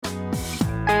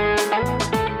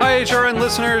HRN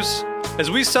listeners.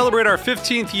 As we celebrate our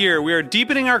 15th year, we are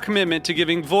deepening our commitment to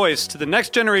giving voice to the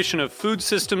next generation of food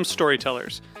systems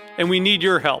storytellers, and we need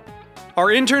your help. Our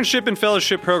internship and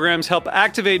fellowship programs help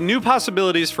activate new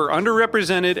possibilities for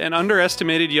underrepresented and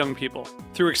underestimated young people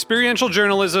through experiential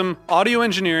journalism, audio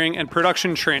engineering, and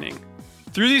production training.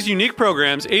 Through these unique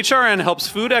programs, HRN helps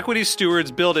food equity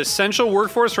stewards build essential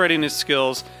workforce readiness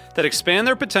skills that expand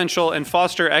their potential and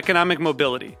foster economic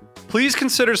mobility. Please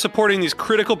consider supporting these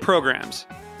critical programs.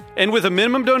 And with a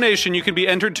minimum donation, you can be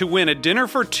entered to win a dinner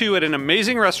for two at an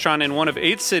amazing restaurant in one of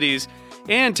 8 cities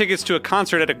and tickets to a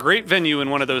concert at a great venue in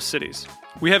one of those cities.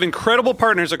 We have incredible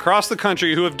partners across the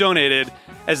country who have donated,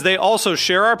 as they also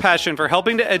share our passion for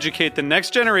helping to educate the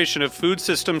next generation of food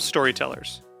systems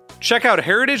storytellers. Check out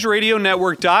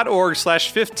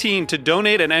heritageradionetwork.org/15 to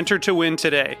donate and enter to win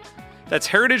today. That's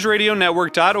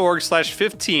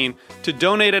heritageradionetwork.org/15 to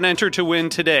donate and enter to win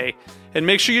today. And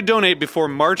make sure you donate before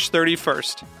March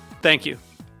 31st. Thank you.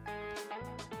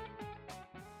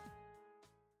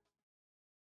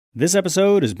 This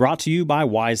episode is brought to you by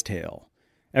Wisetail.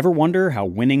 Ever wonder how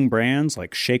winning brands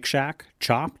like Shake Shack,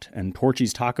 Chopped, and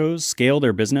Torchy's Tacos scale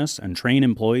their business and train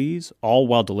employees, all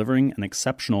while delivering an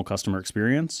exceptional customer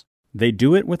experience? They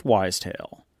do it with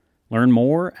Wisetail. Learn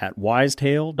more at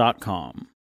wisetail.com.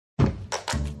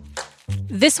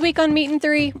 This week on Meat and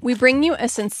Three, we bring you a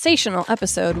sensational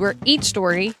episode where each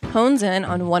story hones in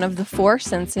on one of the 4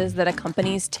 senses that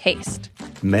accompanies taste.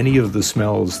 Many of the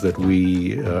smells that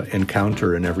we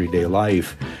encounter in everyday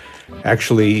life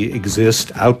actually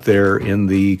exist out there in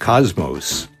the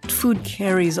cosmos. Food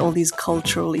carries all these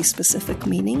culturally specific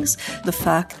meanings. The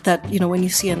fact that, when you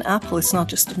see an apple, it's not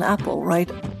just an apple, right?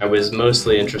 I was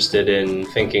mostly interested in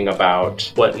thinking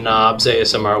about what knobs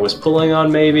ASMR was pulling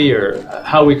on maybe, or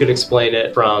how we could explain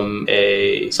it from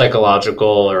a psychological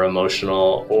or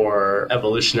emotional or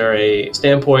evolutionary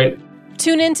standpoint.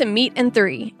 Tune in to Meat and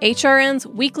Three, HRN's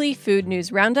weekly food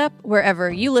news roundup,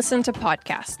 wherever you listen to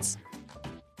podcasts.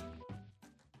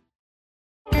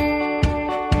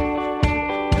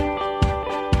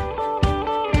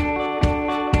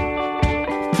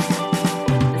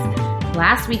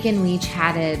 Last weekend, we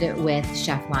chatted with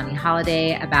Chef Lonnie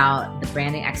Holiday about the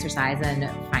branding exercise and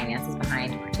finances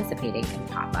behind participating in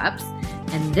pop-ups.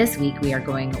 And this week, we are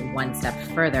going one step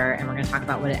further, and we're going to talk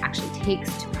about what it actually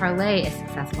takes to parlay a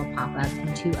successful pop-up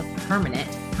into a permanent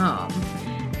home.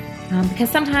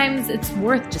 Because sometimes it's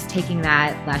worth just taking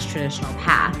that less traditional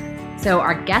path. So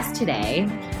our guests today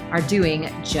are doing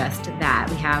just that.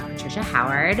 We have Patricia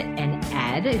Howard and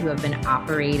Ed, who have been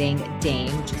operating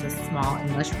Dame, which is a small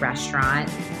English restaurant,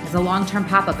 as a long-term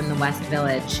pop-up in the West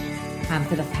Village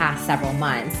for the past several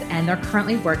months. And they're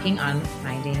currently working on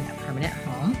finding a permanent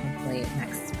home, hopefully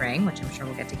next spring, which I'm sure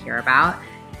we'll get to hear about.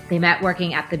 They met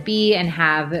working at the Bee and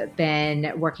have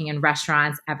been working in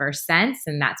restaurants ever since.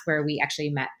 And that's where we actually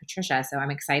met Patricia. So I'm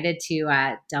excited to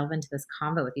delve into this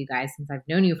convo with you guys since I've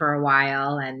known you for a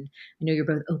while. And I know you're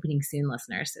both opening soon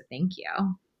listeners. So thank you.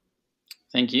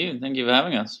 Thank you. Thank you for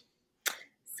having us.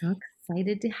 So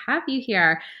excited to have you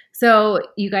here. So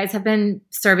you guys have been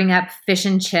serving up fish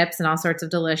and chips and all sorts of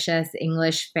delicious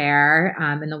English fare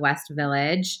in the West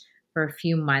Village for a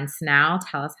few months now.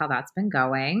 Tell us how that's been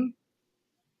going.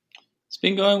 It's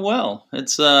been going well.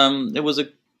 It was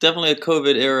definitely a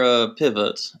COVID era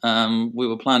pivot. We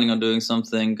were planning on doing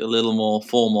something a little more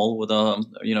formal with our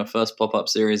first pop-up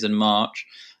series in March,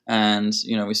 and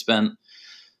we spent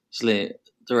the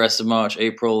rest of March,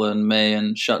 April, and May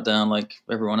and shut down like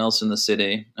everyone else in the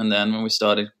city. And then when we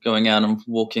started going out and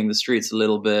walking the streets a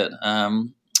little bit,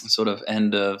 sort of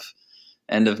end of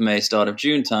May, start of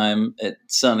June time, it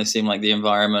certainly seemed like the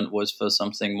environment was for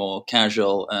something more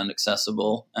casual and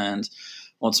accessible. And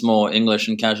what's more English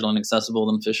and casual and accessible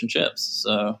than fish and chips?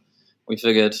 So we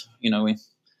figured,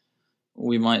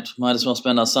 we might as well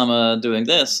spend our summer doing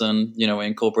this. And, we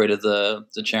incorporated the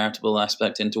charitable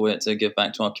aspect into it to give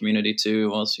back to our community too,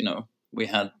 whilst, we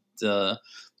had the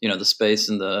space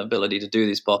and the ability to do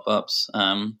these pop-ups.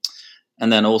 And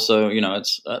then also,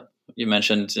 it's, you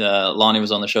mentioned Lonnie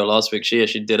was on the show last week. She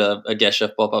actually did a guest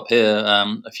chef pop-up here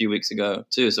a few weeks ago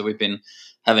too. So we've been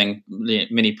having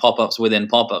mini pop-ups within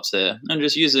pop-ups here, and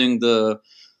just using the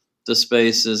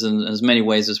spaces in as many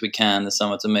ways as we can this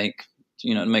summer to make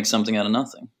something out of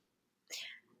nothing.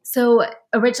 So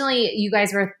originally you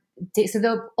guys so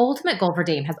the ultimate goal for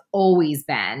Dame has always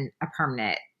been a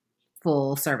permanent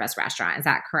full service restaurant. Is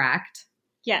that correct?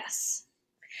 Yes.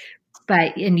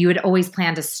 And you would always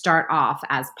plan to start off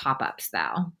as pop-ups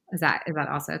though. Is that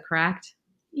also correct?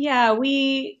 Yeah,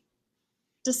 we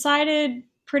decided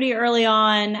pretty early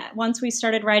on, once we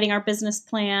started writing our business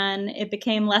plan, it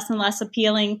became less and less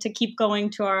appealing to keep going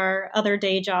to our other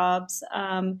day jobs.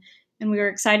 And we were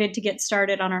excited to get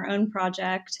started on our own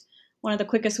project. One of the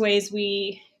quickest ways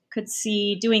we could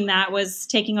see doing that was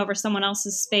taking over someone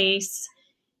else's space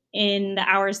in the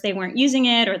hours they weren't using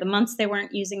it or the months they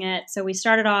weren't using it. So we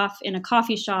started off in a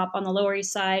coffee shop on the Lower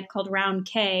East Side called Round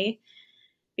K,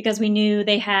 because we knew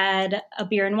they had a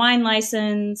beer and wine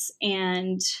license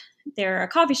and they're a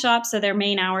coffee shop, so their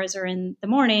main hours are in the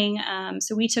morning.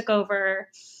 So we took over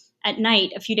at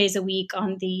night a few days a week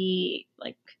on the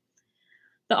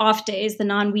off days, the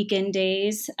non-weekend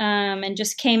days, and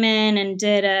just came in and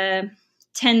did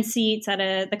 10 seats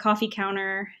at the coffee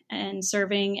counter and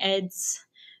serving Ed's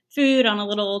food on a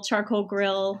little charcoal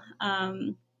grill.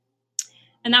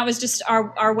 And that was just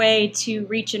our way to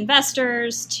reach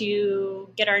investors, to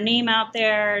get our name out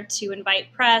there, to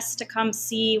invite press to come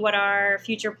see what our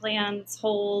future plans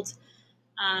hold,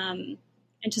 and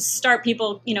to start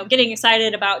people, getting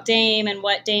excited about Dame and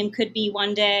what Dame could be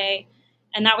one day.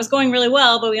 And that was going really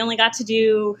well, but we only got to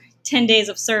do 10 days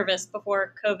of service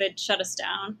before COVID shut us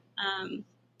down.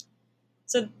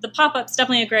 So the pop-up's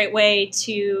definitely a great way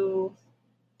to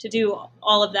do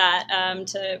all of that.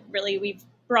 We've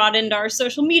broadened our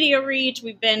social media reach.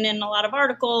 We've been in a lot of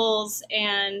articles,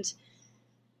 and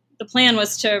the plan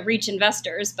was to reach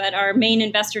investors, but our main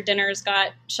investor dinners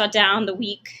got shut down the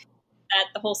week that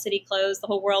the whole city closed, the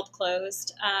whole world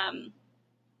closed.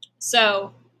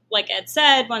 So like Ed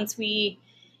said, once we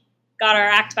got our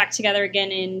act back together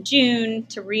again in June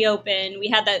to reopen, we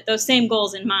had those same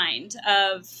goals in mind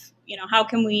of, how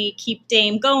can we keep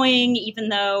Dame going even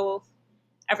though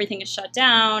everything is shut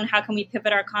down? How can we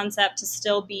pivot our concept to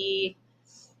still be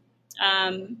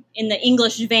in the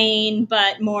English vein,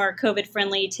 but more COVID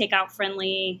friendly, takeout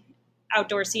friendly,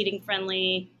 outdoor seating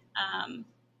friendly?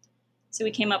 So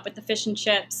we came up with the Fish and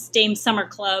Chips Dame Summer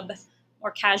Club,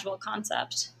 more casual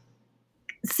concept.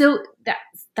 So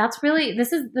that's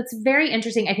very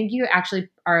interesting. I think you actually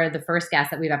are the first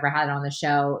guest that we've ever had on the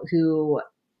show who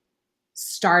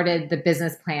started the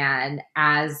business plan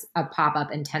as a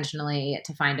pop-up intentionally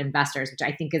to find investors, which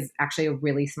I think is actually a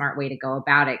really smart way to go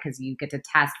about it, because you get to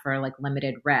test for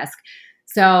limited risk.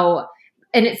 So,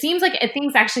 and it seems like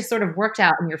things actually sort of worked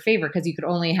out in your favor, because you could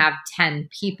only have 10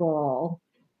 people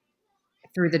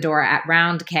through the door at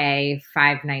Round K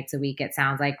 5 nights a week. It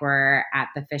sounds like we're at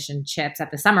the Fish and Chips at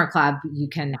the Summer Club. You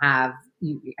can have,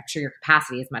 I'm sure your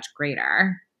capacity is much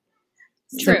greater.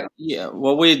 True. Yeah,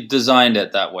 well, we designed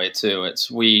it that way too.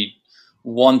 We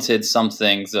wanted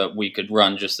something that we could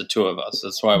run just the two of us.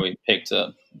 That's why we picked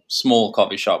a small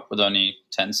coffee shop with only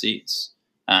 10 seats.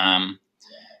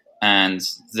 And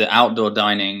the outdoor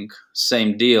dining,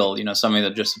 same deal, something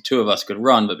that just the two of us could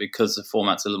run, but because the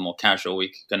format's a little more casual,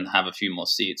 we can have a few more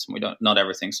seats, and not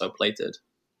everything's so plated.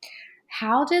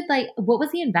 How did what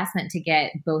was the investment to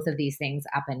get both of these things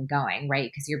up and going, right?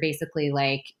 Because you're basically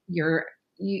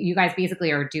you guys basically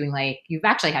are doing you've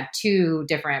actually had 2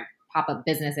 different pop-up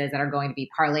businesses that are going to be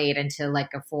parlayed into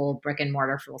a full brick and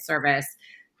mortar full service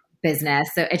business.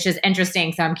 So it's just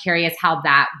interesting. So I'm curious how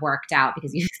that worked out,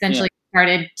 because you essentially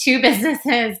started 2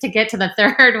 businesses to get to the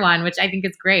third one, which I think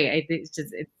is great. I think it's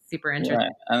super interesting.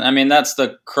 Right. And I mean, that's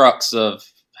the crux of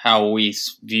how we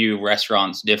view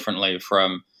restaurants differently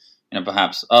from,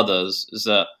 perhaps others, is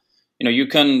that, you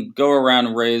can go around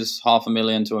and raise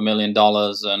 $500,000 to $1 million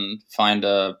and find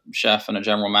a chef and a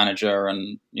general manager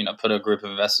and, put a group of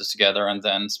investors together and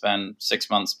then spend 6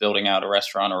 months building out a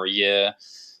restaurant or a year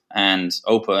and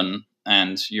open,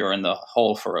 and you're in the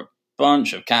hole for a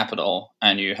bunch of capital,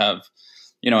 and you have,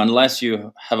 unless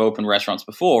you have opened restaurants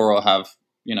before or have,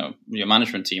 your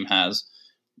management team has,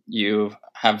 you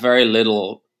have very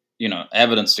little,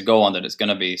 evidence to go on that it's going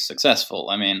to be successful.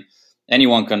 I mean,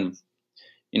 anyone can,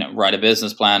 write a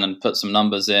business plan and put some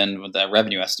numbers in with their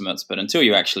revenue estimates, but until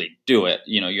you actually do it,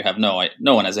 you have no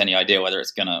one has any idea whether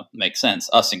it's going to make sense,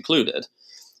 us included.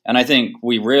 And I think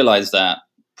we realized that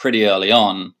pretty early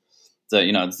on,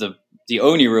 that, the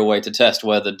only real way to test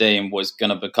whether Dame was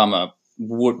going to become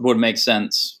would make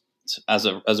sense as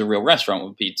a real restaurant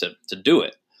would be to do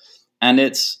it. And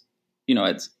it's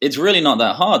really not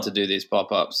that hard to do these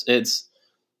pop-ups.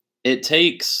 It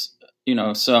takes,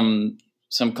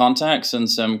 some contacts and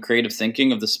some creative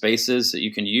thinking of the spaces that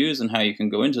you can use and how you can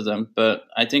go into them. But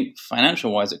I think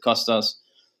financial wise, it cost us,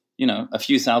 a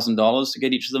few $1,000s to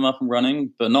get each of them up and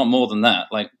running, but not more than that.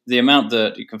 The amount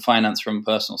that you can finance from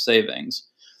personal savings.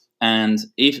 And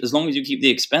as long as you keep the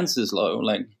expenses low,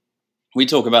 we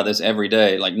talk about this every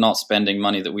day, not spending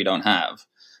money that we don't have.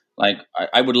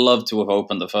 I would love to have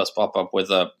opened the first pop-up with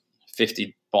a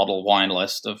 50 bottle wine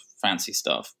list of fancy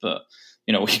stuff, but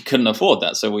we couldn't afford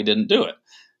that, so we didn't do it.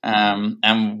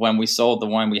 And when we sold the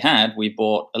wine we had, we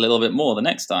bought a little bit more the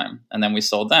next time, and then we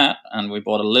sold that, and we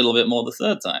bought a little bit more the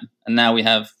third time, and now we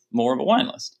have more of a wine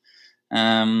list.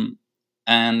 And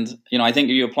I think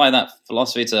if you apply that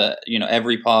philosophy to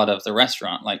every part of the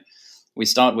restaurant, like we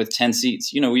start with 10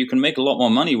 seats. You can make a lot more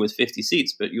money with 50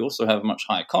 seats, but you also have a much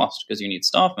higher cost because you need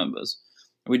staff members.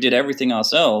 We did everything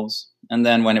ourselves, and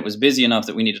then when it was busy enough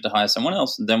that we needed to hire someone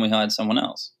else, then we hired someone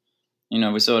else.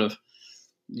 We sort of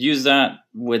use that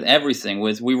with everything.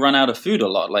 We run out of food a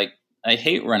lot. Like, I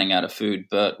hate running out of food,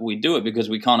 but we do it because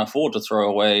we can't afford to throw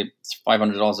away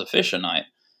 $500 of fish a night.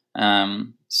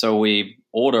 So we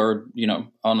order,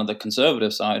 on the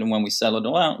conservative side, and when we sell it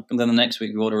all out, and then the next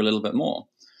week we order a little bit more.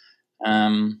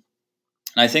 And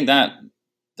I think that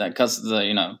cuts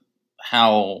the,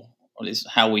 how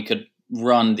we could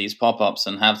run these pop-ups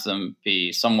and have them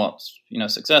be somewhat,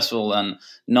 successful and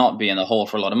not be in the hole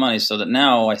for a lot of money, so that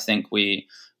now I think we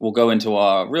will go into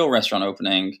our real restaurant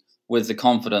opening with the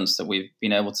confidence that we've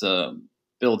been able to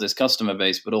build this customer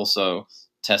base, but also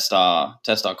test our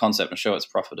concept and show its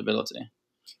profitability.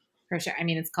 For sure. I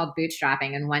mean, it's called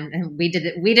bootstrapping, and we did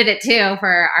it too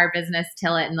for our business,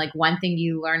 Tillet. And like, one thing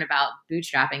you learn about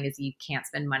bootstrapping is you can't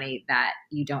spend money that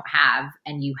you don't have,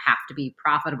 and you have to be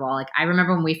profitable. Like, I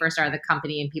remember when we first started the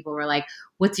company and people were like,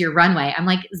 "What's your runway?" I'm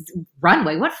like,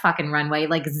 "Runway? What fucking runway?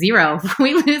 Like, zero. If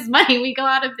we lose money, we go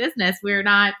out of business. We're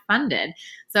not funded."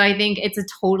 So I think it's a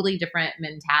totally different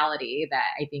mentality that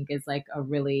I think is like a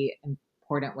really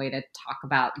important way to talk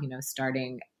about,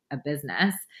 starting a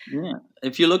business. Yeah.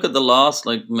 If you look at the last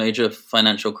major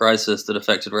financial crisis that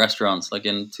affected restaurants, like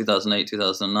in 2008,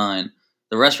 2009,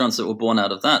 the restaurants that were born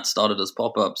out of that started as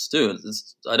pop-ups too.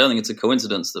 I don't think it's a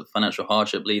coincidence that financial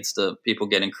hardship leads to people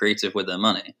getting creative with their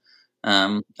money.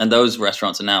 And those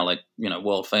restaurants are now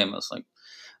world famous. Like,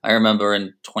 I remember in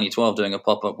 2012 doing a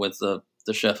pop-up with the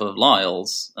chef of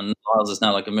Lyle's, and Lyle's is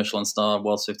now like a Michelin star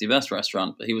World's 50 Best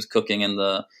restaurant, but he was cooking in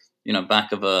the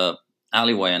back of a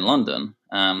alleyway in London,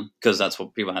 because that's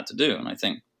what people had to do. And I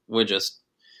think we're just,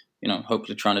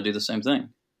 hopefully trying to do the same thing.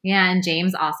 Yeah. And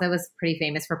James also was pretty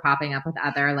famous for popping up with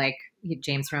other,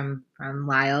 James from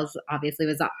Lyle's obviously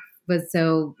was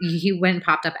so he went and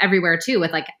popped up everywhere too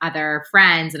with other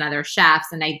friends and other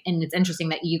chefs. And it's interesting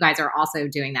that you guys are also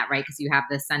doing that, right? Because you have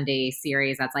this Sunday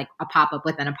series that's like a pop-up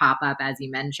within a pop-up, as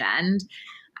you mentioned.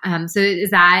 So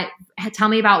tell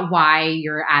me about why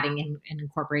you're adding and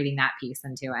incorporating that piece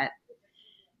into it.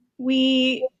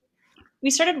 We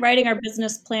started writing our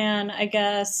business plan, I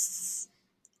guess,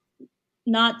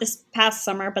 not this past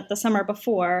summer, but the summer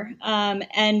before.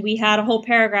 And we had a whole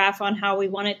paragraph on how we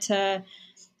wanted to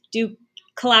do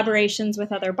collaborations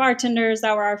with other bartenders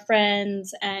that were our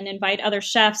friends and invite other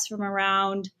chefs from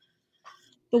around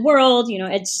the world.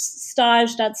 Ed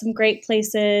staged at some great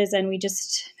places, and we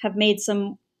just have made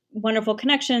some wonderful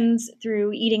connections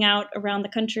through eating out around the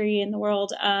country and the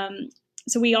world.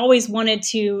 So we always wanted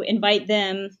to invite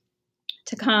them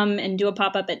to come and do a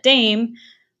pop-up at Dame,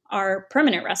 our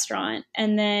permanent restaurant.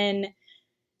 And then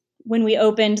when we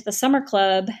opened the Summer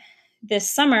Club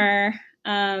this summer,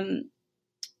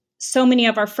 so many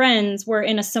of our friends were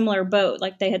in a similar boat.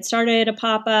 Like, they had started a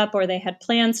pop-up or they had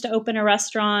plans to open a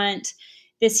restaurant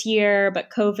this year,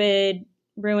 but COVID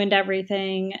ruined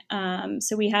everything.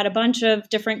 So we had a bunch of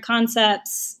different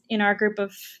concepts in our group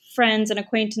of friends and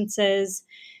acquaintances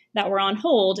that were on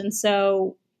hold. And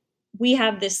so we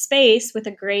have this space with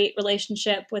a great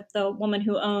relationship with the woman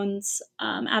who owns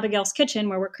Abigail's Kitchen,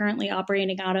 where we're currently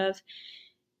operating out of,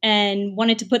 and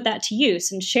wanted to put that to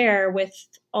use and share with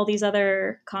all these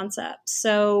other concepts.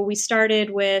 So we started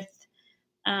with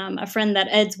a friend that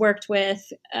Ed's worked with,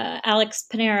 Alex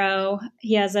Pinero.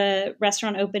 He has a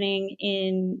restaurant opening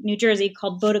in New Jersey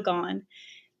called Bodegon.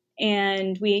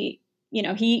 And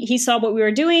he saw what we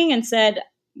were doing and said,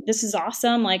 "This is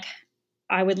awesome. Like,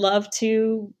 I would love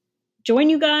to join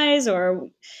you guys." Or,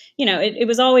 it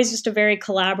was always just a very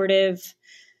collaborative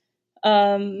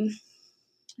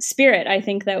spirit, I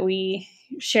think, that we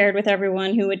shared with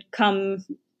everyone who would come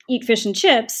eat fish and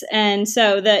chips. And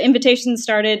so the invitations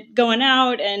started going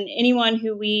out, and anyone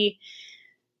who we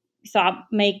thought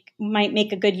might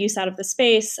make a good use out of the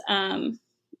space,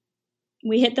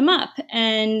 we hit them up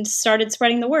and started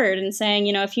spreading the word and saying,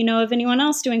 if you know of anyone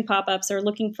else doing pop-ups or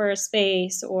looking for a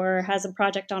space or has a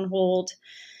project on hold,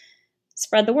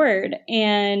 spread the word.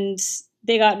 And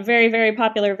they got very, very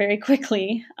popular very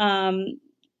quickly,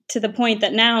 to the point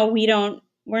that now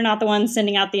we're not the ones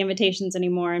sending out the invitations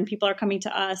anymore, and people are coming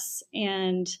to us,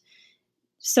 and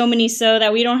so many so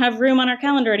that we don't have room on our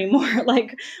calendar anymore.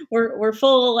 Like, we're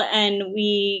full, and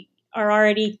we are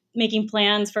already making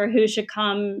plans for who should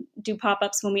come do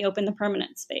pop-ups when we open the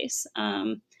permanent space.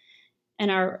 And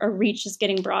our reach is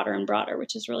getting broader and broader,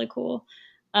 which is really cool.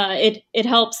 It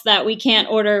helps that we can't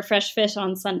order fresh fish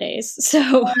on Sundays.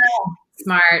 So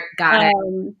smart. Got it.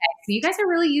 Okay. So you guys are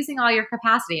really using all your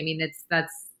capacity. I mean,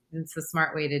 it's a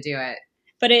smart way to do it.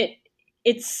 But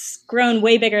it's grown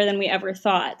way bigger than we ever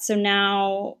thought. So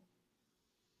now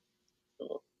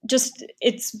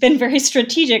it's been very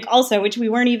strategic also, which we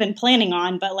weren't even planning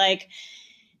on, but like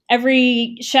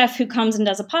every chef who comes and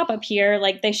does a pop-up here,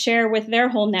 like they share with their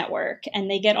whole network and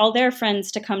they get all their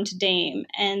friends to come to Dame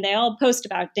and they all post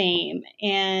about Dame.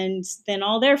 And then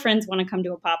all their friends want to come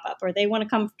to a pop-up or they want to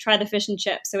come try the fish and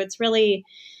chips. So it's really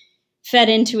fed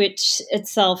into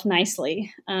itself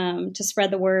nicely to spread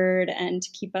the word and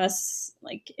to keep us,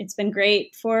 like, it's been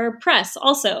great for press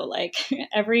also. Like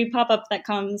every pop-up that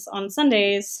comes on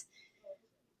Sundays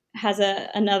has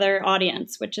another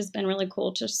audience, which has been really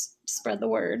cool to spread the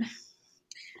word.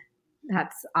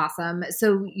 That's awesome.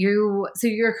 So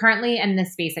you're currently in the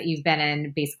space that you've been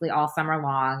in basically all summer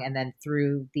long and then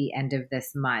through the end of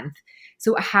this month.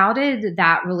 So how did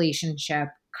that relationship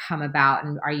come about,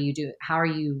 and how are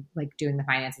you like doing the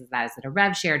finances of that? Is it a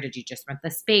rev share? Did you just rent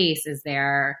the space? Is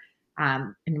there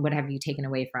and what have you taken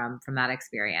away from that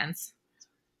experience?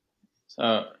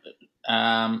 So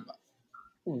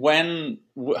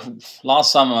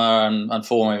last summer and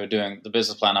fall when we were doing the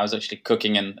business plan, I was actually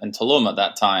cooking in Tulum at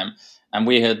that time, and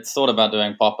we had thought about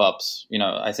doing pop-ups,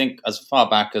 I think as far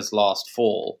back as last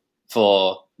fall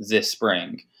for this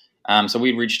spring. So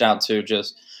we reached out to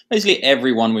just basically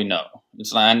everyone we know.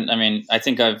 It's like, I mean, I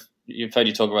think you've heard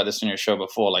you talk about this in your show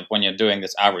before. Like when you're doing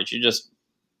this outreach, you just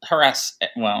harass.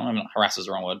 Well, I mean, harass is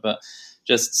the wrong word, but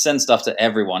just send stuff to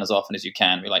everyone as often as you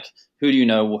can. Be like, who do you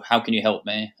know? How can you help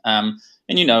me? And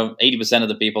 80% of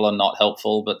the people are not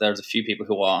helpful, but there's a few people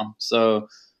who are. So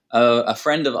a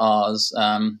friend of ours,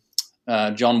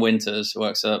 John Winters, who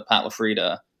works at Pat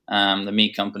LaFrida, the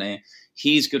meat company,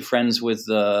 he's good friends with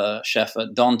the chef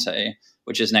at Dante,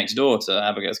 which is next door to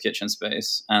Abigail's Kitchen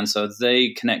Space. And so they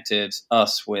connected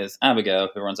us with Abigail,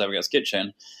 who runs Abigail's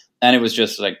Kitchen. And it was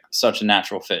just like such a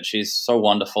natural fit. She's so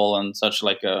wonderful and such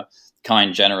like a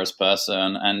kind, generous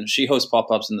person. And she hosts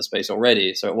pop-ups in the space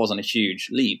already. So it wasn't a huge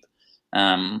leap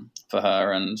for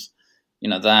her. And,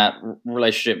 that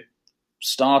relationship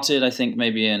started, I think,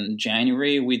 maybe in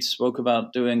January. We spoke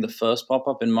about doing the first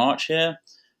pop-up in March here.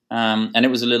 And it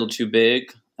was a little too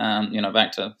big.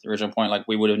 Back to the original point, like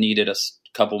we would have needed a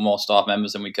couple more staff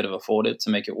members than we could have afforded to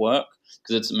make it work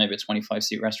because it's maybe a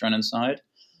 25-seat restaurant inside.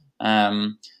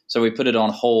 So we put it on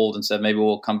hold and said maybe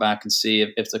we'll come back and see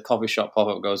if the coffee shop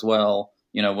pop-up goes well.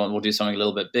 We'll do something a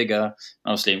little bit bigger.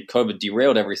 And obviously, COVID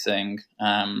derailed everything.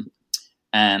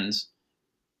 And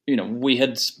we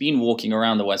had been walking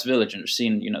around the West Village and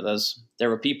seen,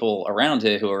 there are people around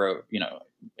here who are,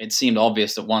 it seemed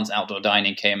obvious that once outdoor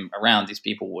dining came around, these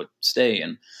people would stay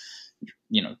and,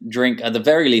 drink, at the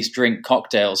very least, drink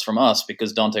cocktails from us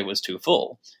because Dante was too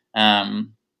full.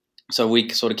 So we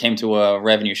sort of came to a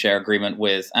revenue share agreement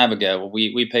with Abigail.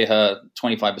 We pay her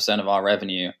 25% of our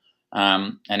revenue.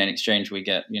 And in exchange, we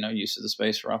get, use of the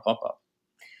space for our pop-up.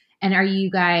 And are you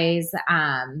guys,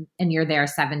 and you're there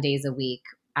 7 days a week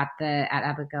at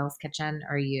Abigail's Kitchen?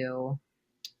 Are you?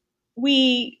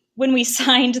 When we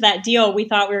signed that deal, we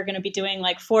thought we were going to be doing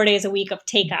like 4 days a week of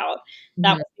takeout.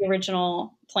 That was the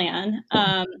original plan.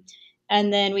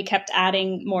 And then we kept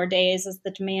adding more days as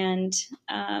the demand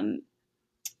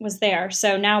was there.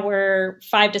 So now we're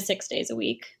 5 to 6 days a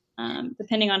week,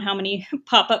 depending on how many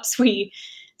pop-ups we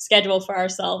schedule for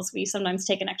ourselves. We sometimes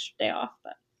take an extra day off,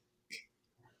 but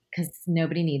because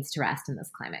nobody needs to rest in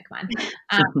this climate. Come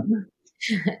on.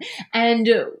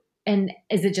 And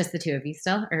is it just the two of you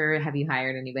still, or have you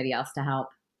hired anybody else to help?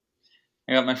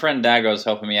 I got my friend Dago's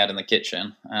helping me out in the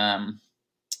kitchen.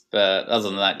 But other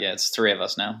than that, yeah, it's three of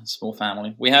us now. Small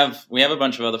family. We have a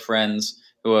bunch of other friends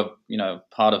who are,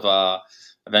 part of our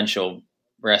eventual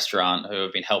restaurant who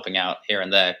have been helping out here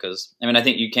and there. Because I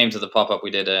think you came to the pop-up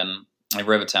we did in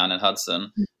Rivertown in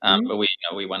Hudson, but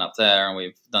we went up there and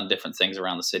we've done different things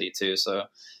around the city too. So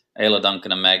Ayla,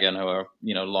 Duncan, and Megan, who are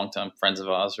long-term friends of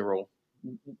ours, are all,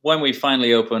 when we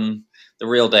finally open the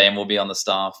real day and we'll be on the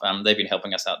staff, they've been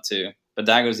helping us out too. But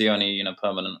Dago's the only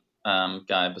permanent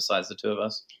guy besides the two of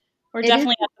us. We're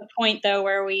definitely at the point though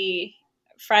where we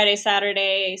Friday,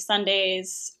 Saturday,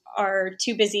 Sundays are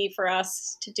too busy for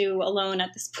us to do alone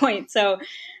at this point. So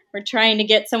we're trying to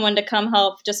get someone to come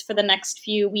help just for the next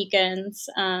few weekends.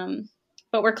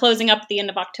 But we're closing up at the end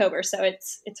of October. So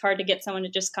it's hard to get someone to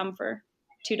just come for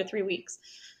 2 to 3 weeks.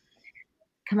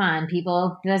 come on,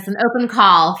 people. There's an open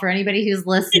call for anybody who's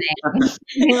listening. One of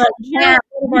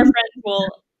our friends will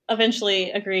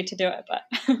eventually agree to do it, but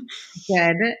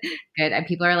good. And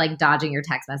people are like dodging your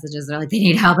text messages. They're like, they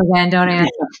need help again. Don't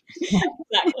answer.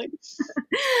 Exactly.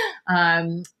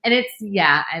 And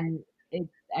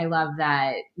I love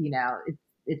that,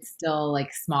 it's still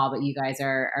like small, but you guys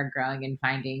are growing and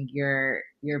finding your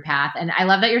path. And I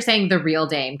love that you're saying the real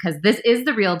Dame, because this is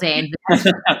the real Dame,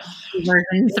 version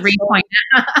 3.0.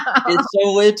 It's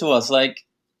so weird to us. Like,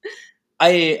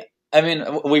 I mean,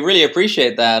 we really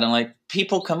appreciate that. And like,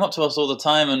 people come up to us all the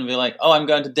time and be like, "Oh, I'm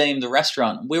going to Dame the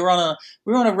restaurant." We were on a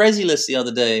Resi list the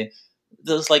other day.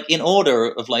 There's like in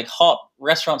order of like hot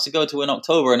restaurants to go to in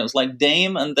October, and it was like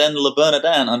Dame and then Le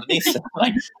Bernardin underneath it.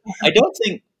 Like, I don't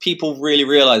think people really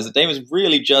realize that Dame is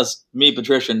really just me,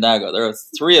 Patricia, and Dago. There are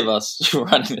 3 of us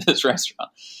running this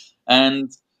restaurant,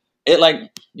 and it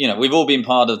we've all been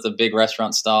part of the big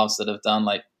restaurant staffs that have done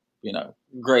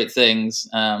great things.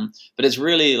 But it's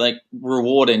really like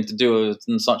rewarding to do it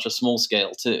in such a small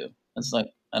scale too. It's like,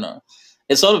 I don't know.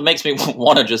 It sort of makes me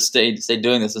want to just stay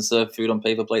doing this and serve food on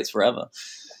paper plates forever.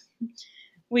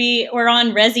 We're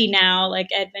on Resi now, like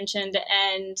Ed mentioned,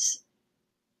 and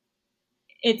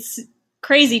it's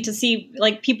crazy to see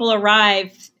like people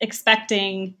arrive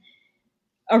expecting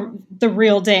the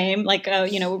real Dame, like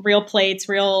real plates,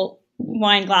 real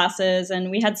wine glasses.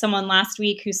 And we had someone last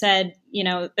week who said,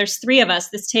 there's 3 of us.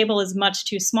 This table is much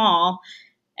too small.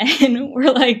 And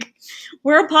we're like,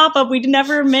 we're a pop-up. We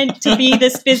never meant to be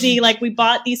this busy. Like, we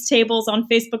bought these tables on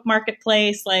Facebook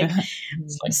Marketplace. Like,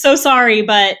 so sorry,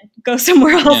 but go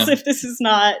somewhere else if this is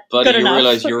not good enough. But you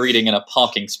realize you're eating in a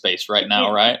parking space right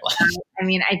now, right? I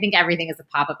mean, I think everything is a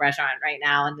pop-up restaurant right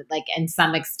now. And like, in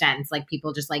some extent, like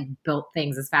people just like built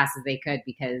things as fast as they could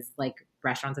because like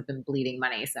restaurants have been bleeding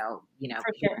money. So,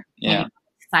 for sure. Yeah.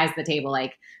 Size the table,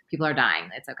 like people are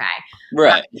dying. It's okay.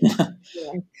 Right.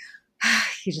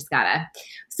 You just gotta.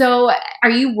 So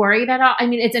are you worried at all? I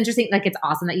mean, it's interesting. Like, it's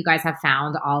awesome that you guys have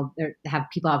found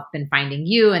people have been finding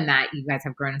you and that you guys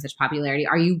have grown in such popularity.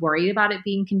 Are you worried about it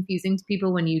being confusing to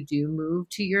people when you do move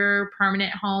to your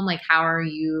permanent home? Like, how are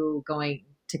you going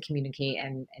to communicate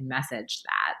and message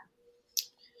that?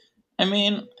 I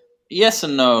mean, yes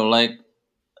and no. Like,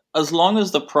 as long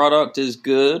as the product is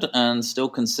good and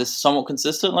still somewhat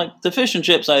consistent, like the fish and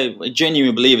chips, I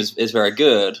genuinely believe is very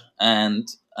good. And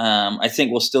I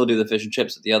think we'll still do the fish and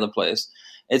chips at the other place.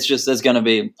 It's just there's going to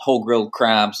be whole grilled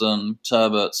crabs and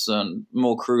turbots and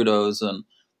more crudos and,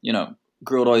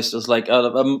 grilled oysters, like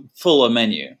a fuller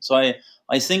menu. So I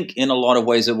think in a lot of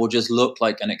ways it will just look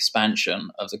like an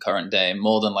expansion of the current Dame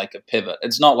more than like a pivot.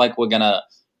 It's not like we're going to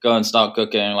go and start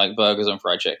cooking like burgers and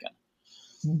fried chicken.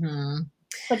 Mm-hmm.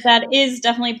 But that is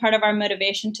definitely part of our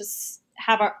motivation to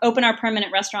open our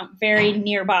permanent restaurant very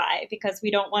nearby, because we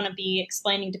don't want to be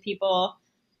explaining to people,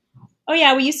 oh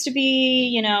yeah, we used to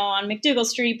be, on McDougal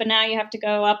Street, but now you have to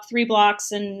go up 3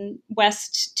 blocks and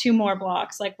west 2 more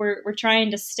blocks. Like we're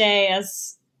trying to stay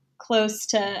as close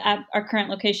to our current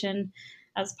location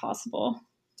as possible.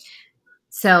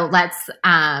 So let's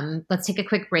take a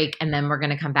quick break, and then we're going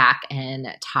to come back and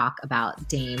talk about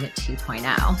Dame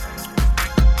 2.0.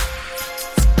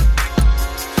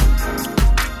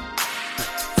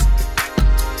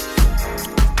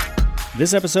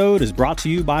 This episode is brought to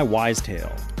you by Wisetail.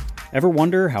 Ever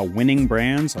wonder how winning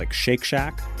brands like Shake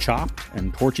Shack, Chopped,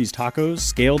 and Torchy's Tacos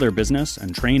scale their business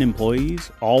and train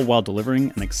employees, all while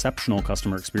delivering an exceptional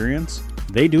customer experience?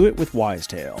 They do it with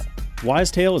Wisetail.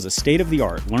 Wisetail is a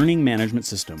state-of-the-art learning management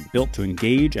system built to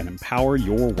engage and empower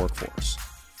your workforce.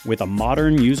 With a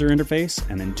modern user interface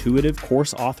and intuitive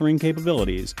course authoring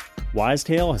capabilities,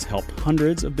 Wisetail has helped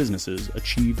hundreds of businesses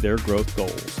achieve their growth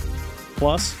goals.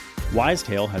 Plus,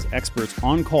 Wisetail has experts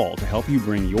on call to help you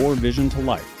bring your vision to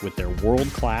life with their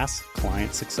world-class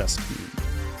client success team.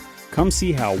 Come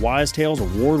see how Wisetail's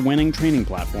award-winning training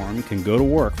platform can go to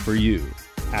work for you.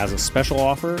 As a special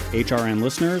offer, HRN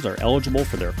listeners are eligible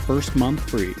for their first month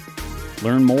free.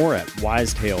 Learn more at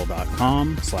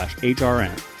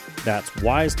wisetail.com/HRN. That's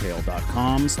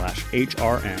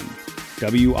wisetail.com/HRN.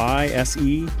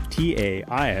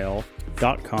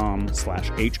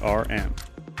 WISETAIL.com/HRN.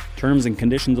 Terms and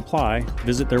conditions apply.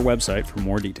 Visit their website for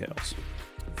more details.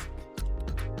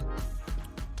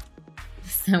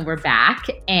 So we're back,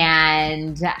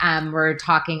 and we're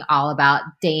talking all about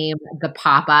Dame the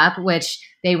Pop-Up, which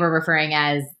they were referring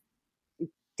as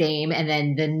Dame, and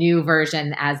then the new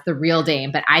version as the real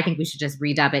Dame. But I think we should just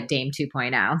redub it Dame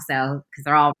 2.0. So because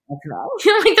they're all like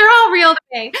they're all real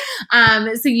thing.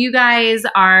 So you guys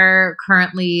are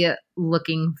currently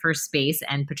looking for space,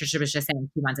 and Patricia was just saying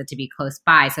she wants it to be close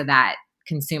by so that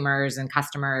consumers and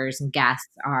customers and guests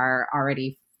are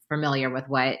already familiar with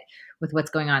what's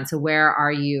going on. So where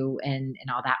are you in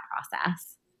all that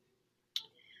process?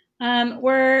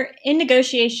 We're in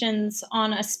negotiations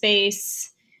on a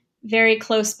space very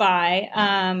close by.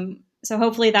 So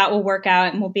hopefully that will work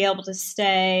out and we'll be able to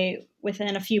stay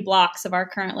within a few blocks of our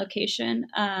current location.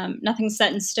 Nothing's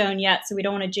set in stone yet, so we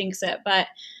don't want to jinx it, but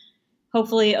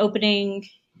hopefully opening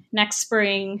next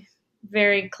spring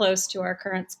very close to our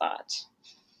current spot.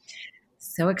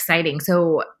 So exciting.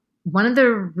 So one of the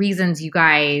reasons you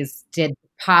guys did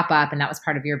pop-up, and that was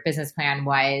part of your business plan,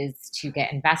 was to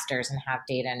get investors and have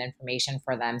data and information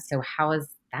for them. So how has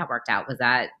that worked out?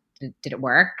 Did it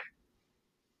work?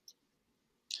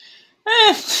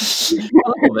 A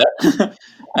little bit.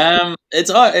 I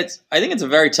think it's a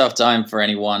very tough time for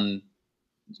anyone,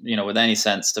 with any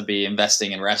sense to be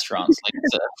investing in restaurants.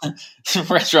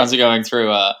 Restaurants are going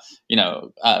through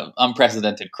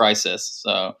unprecedented crisis.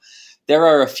 So there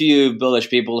are a few bullish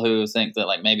people who think that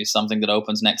maybe something that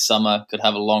opens next summer could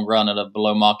have a long run at a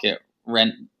below market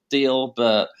rent deal.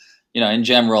 But, in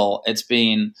general, it's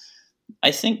been,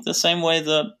 I think, the same way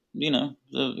that,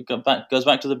 it goes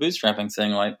back to the bootstrapping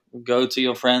thing, go to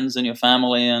your friends and your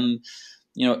family. And,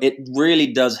 it really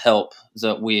does help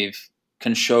that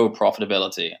can show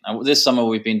profitability. Now, this summer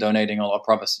we've been donating all our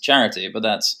profits to charity, but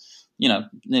that's,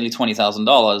 nearly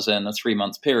 $20,000 in a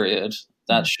 3-month period.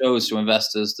 That shows to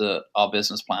investors that our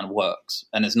business plan works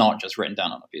and it's not just written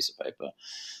down on a piece of paper.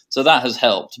 So that has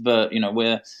helped. But,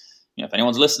 if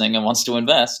anyone's listening and wants to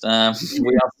invest, we are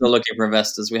still looking for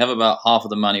investors. We have about half of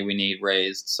the money we need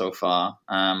raised so far.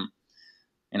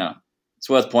 It's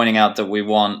worth pointing out that we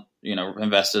want,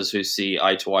 investors who see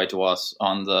eye to us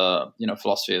on the,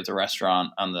 philosophy of the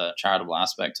restaurant and the charitable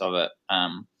aspect of it.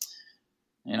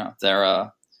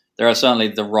 There are certainly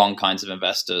the wrong kinds of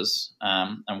investors.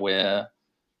 And we're,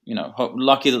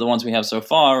 lucky that the ones we have so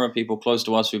far are people close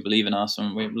to us who believe in us,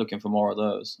 and we're looking for more of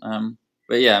those.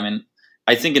 But yeah,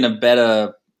 I think in a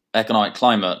better economic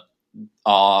climate,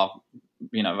 our,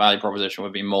 value proposition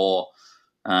would be more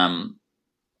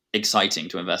exciting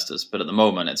to investors. But at the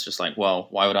moment, it's just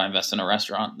why would I invest in a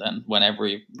restaurant then when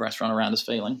every restaurant around is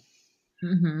failing?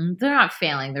 Mm-hmm. They're not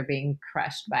failing; they're being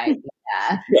crushed by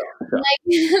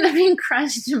they're being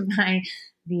crushed by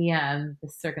the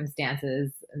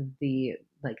circumstances, the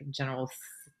general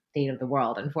state of the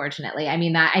world. Unfortunately, I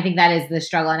think that is the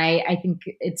struggle, and I think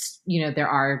it's there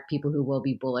are people who will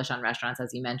be bullish on restaurants,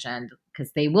 as you mentioned,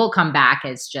 because they will come back.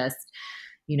 It's just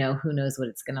who knows what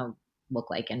it's going to look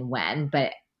like and when.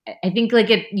 But I think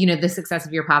the success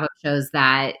of your pop-up shows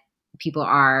that people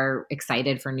are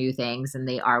excited for new things and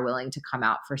they are willing to come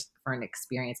out for an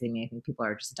experience. I think people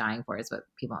are just dying for, is what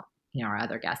people, our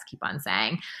other guests keep on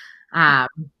saying.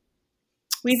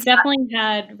 We've definitely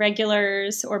had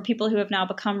regulars or people who have now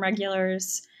become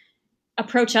regulars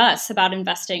approach us about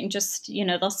investing. Just,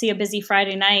 they'll see a busy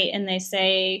Friday night and they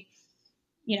say,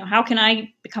 how can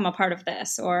I become a part of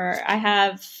this? Or I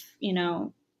have,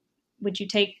 would you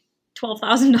take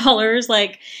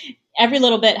 $12,000? Every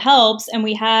little bit helps. And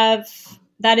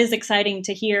that is exciting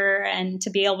to hear and to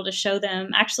be able to show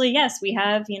them, actually, yes, we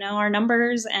have, our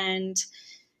numbers and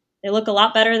they look a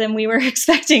lot better than we were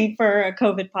expecting for a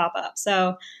COVID pop-up.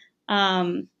 So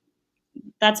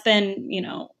that's been,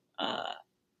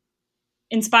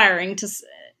 inspiring to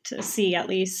see, at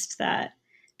least, that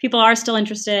people are still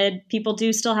interested. People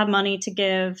do still have money to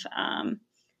give.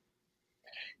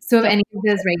 So have any of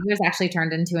those regulars actually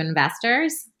turned into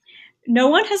investors? No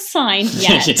one has signed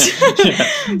yet.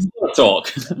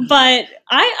 Talk. But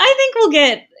I think we'll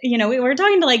get, we're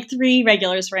talking to 3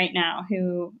 regulars right now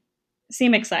who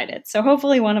seem excited. So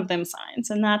hopefully one of them signs,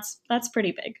 and that's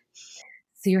pretty big.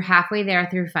 So you're halfway there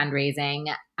through fundraising,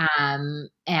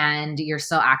 and you're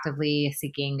still actively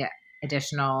seeking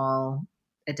additional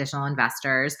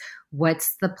investors.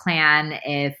 What's the plan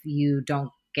if you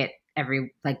don't get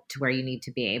to where you need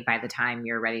to be by the time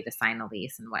you're ready to sign a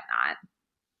lease and whatnot?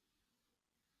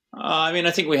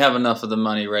 I think we have enough of the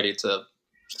money ready to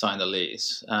sign the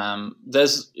lease. I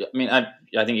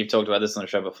think you've talked about this on the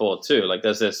show before too.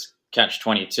 There's this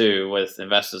catch-22 with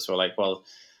investors who are well,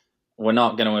 we're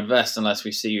not going to invest unless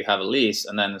we see you have a lease.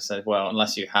 And then they say, well,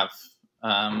 unless you have,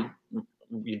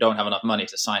 you don't have enough money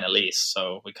to sign a lease,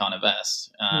 so we can't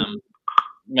invest.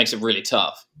 Makes it really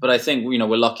tough. But I think,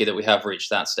 we're lucky that we have reached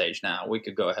that stage now. We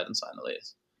could go ahead and sign the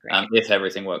lease if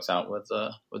everything works out with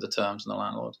the terms and the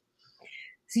landlord.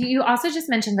 So you also just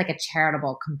mentioned a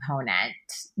charitable component.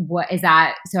 What is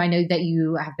that? So I know that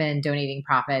you have been donating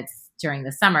profits during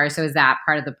the summer. So is that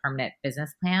part of the permanent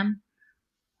business plan?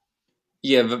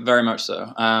 Yeah, very much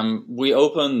so. We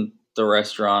opened the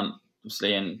restaurant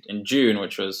obviously in June,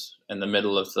 which was in the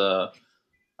middle of the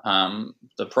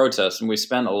protest, and we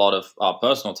spent a lot of our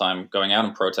personal time going out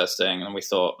and protesting, and we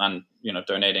thought, and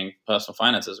donating personal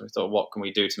finances. We thought, what can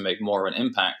we do to make more of an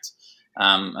impact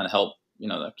and help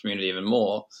the community even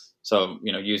more? So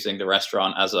using the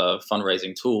restaurant as a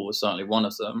fundraising tool was certainly one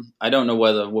of them. I don't know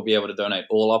whether we'll be able to donate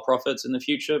all our profits in the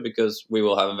future because we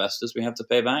will have investors we have to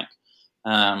pay back,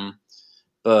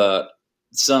 but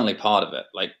certainly part of it.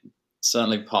 Like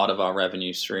certainly part of our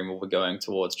revenue stream will be going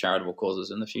towards charitable causes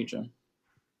in the future.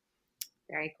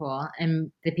 Very cool.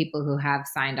 And the people who have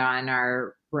signed on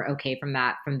were okay from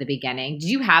that from the beginning. Did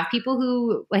you have people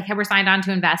who were signed on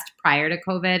to invest prior to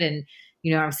COVID and,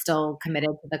 are still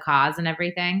committed to the cause and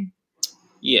everything?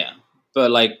 Yeah.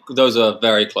 But those are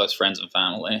very close friends and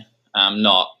family,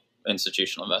 not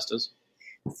institutional investors.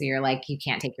 So you're like, you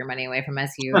can't take your money away from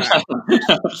us. You Otherwise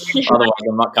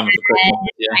I'm not coming for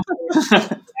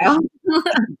Christmas. Yeah.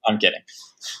 I'm kidding.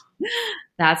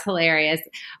 That's hilarious.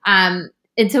 And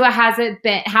so how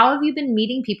have you been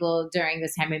meeting people during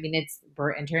this time? I mean,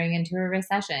 we're entering into a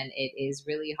recession. It is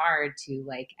really hard to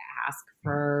ask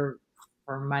for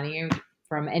money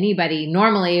from anybody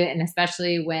normally, and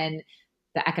especially when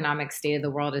the economic state of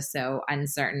the world is so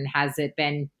uncertain. Has it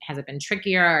been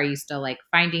trickier? Are you still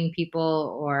finding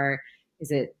people, or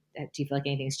do you feel like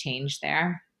anything's changed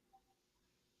there?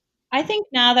 I think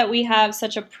now that we have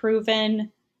such a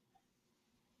proven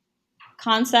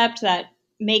concept that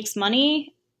makes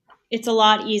money, it's a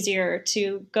lot easier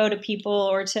to go to people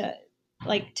or to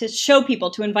show people,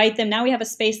 to invite them. Now we have a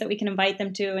space that we can invite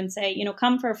them to and say,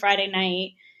 come for a Friday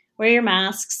night, wear your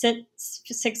mask, sit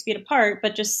 6 feet apart,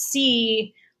 but just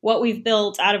see what we've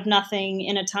built out of nothing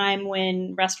in a time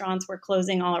when restaurants were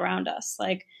closing all around us.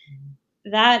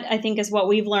 That, I think, is what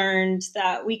we've learned,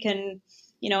 that we can,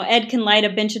 Ed can light a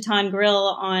Binchaton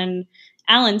grill on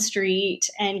Allen Street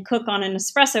and cook on an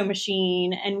espresso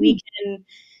machine, and we can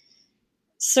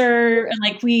serve,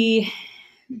 we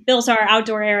built our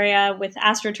outdoor area with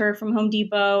AstroTurf from Home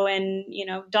Depot and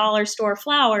dollar store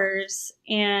flowers,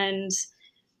 and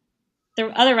the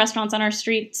other restaurants on our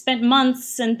street spent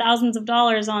months and thousands of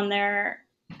dollars on their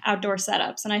outdoor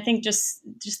setups. And I think just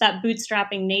that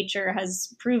bootstrapping nature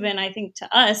has proven, I think,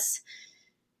 to us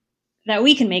that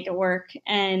we can make it work.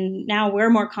 And now we're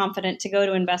more confident to go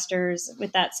to investors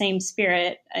with that same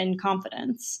spirit and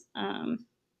confidence.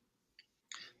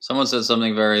 Someone said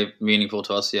something very meaningful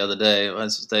to us the other day.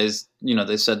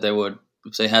 They said they would,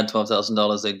 if they had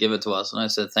 $12,000, they'd give it to us. And I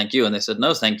said, thank you. And they said,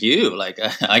 no, thank you.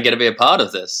 I get to be a part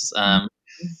of this. And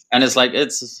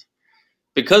it's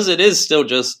because it is still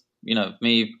just,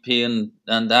 me, P and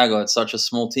Dago. It's such a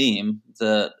small team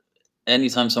that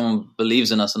anytime someone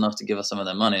believes in us enough to give us some of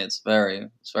their money, it's very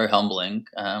humbling.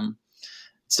 It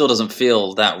still doesn't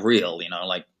feel that real,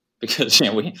 because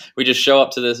we just show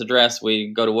up to this address,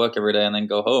 we go to work every day and then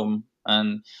go home,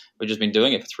 and we've just been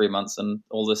doing it for 3 months, and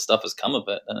all this stuff has come of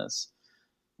it, and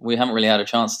we haven't really had a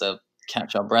chance to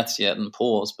catch our breaths yet and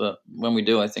pause, but when we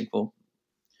do, I think we'll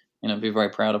be very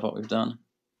proud of what we've done.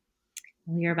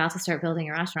 Well, you're about to start building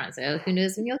a restaurant, so who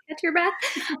knows when you'll catch your breath.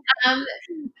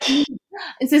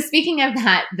 So speaking of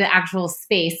that, the actual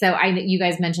space. So you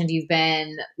guys mentioned you've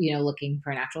been, looking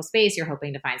for an actual space. You're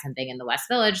hoping to find something in the West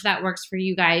Village that works for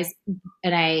you guys.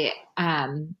 And I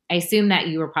assume that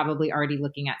you were probably already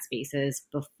looking at spaces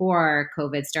before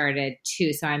COVID started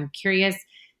too. So I'm curious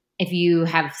if you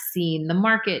have seen the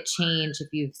market change, if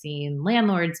you've seen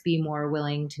landlords be more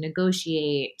willing to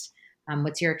negotiate.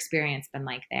 What's your experience been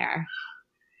like there?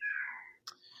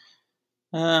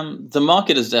 The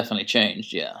market has definitely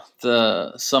changed, yeah.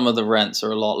 Some of the rents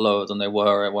are a lot lower than they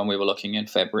were when we were looking in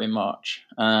February, March.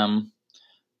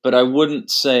 But I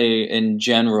wouldn't say in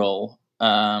general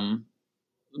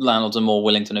landlords are more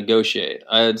willing to negotiate.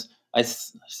 I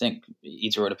think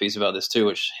Ita wrote a piece about this too,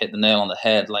 which hit the nail on the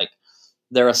head.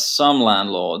 There are some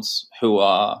landlords who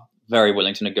are very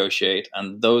willing to negotiate,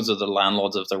 and those are the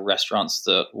landlords of the restaurants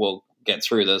that will get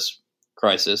through this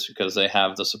crisis because they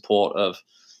have the support of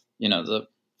the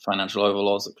financial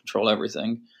overlords that control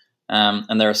everything.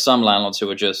 And there are some landlords who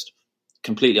are just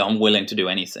completely unwilling to do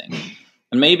anything.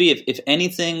 And maybe if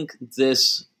anything,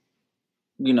 this,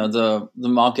 the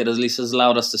market at least has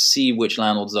allowed us to see which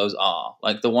landlords those are.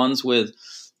 The ones with,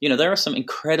 there are some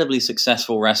incredibly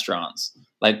successful restaurants,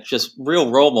 just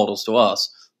real role models to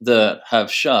us that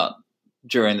have shut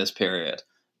during this period.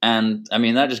 And I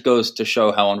mean, that just goes to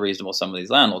show how unreasonable some of these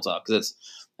landlords are, because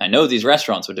I know these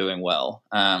restaurants were doing well.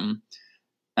 And,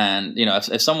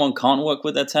 if someone can't work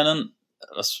with their tenant,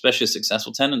 especially a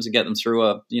successful tenant, to get them through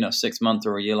a, 6 month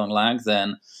or a year long lag,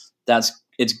 then that's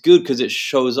it's good because it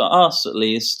shows us at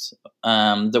least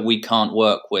that we can't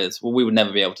work with. Well, we would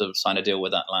never be able to sign a deal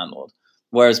with that landlord.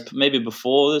 Whereas maybe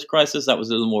before this crisis, that was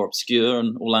a little more obscure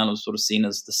and all landlords sort of seen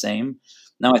as the same.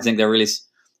 Now I think they're really,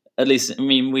 at least, I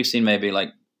mean, we've seen maybe like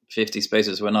 50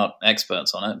 spaces. We're not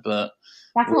experts on it, but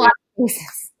that's a lot of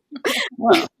spaces.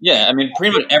 Well, yeah, I mean,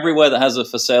 pretty much everywhere that has a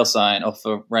for sale sign or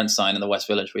for rent sign in the West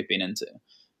Village we've been into.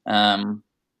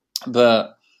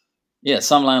 But yeah,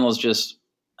 some landlords just,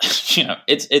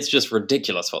 it's just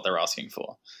ridiculous what they're asking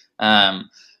for.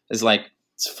 It's like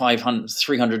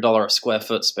 $300 a square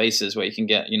foot spaces where you can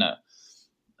get,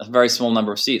 a very small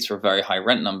number of seats for a very high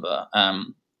rent number.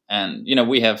 And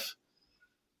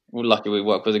we're lucky we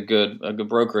work with a good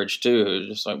brokerage too, who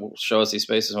just like will show us these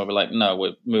spaces and we'll be like, no,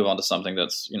 we'll move on to something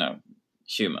that's,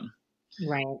 human.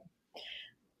 Right.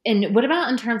 And what about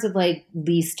in terms of like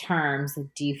lease terms?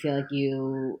 Do you feel like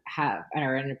you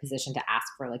are in a position to ask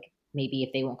for like, maybe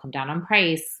if they won't come down on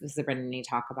price, is there been any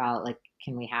talk about like,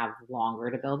 can we have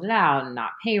longer to build it out and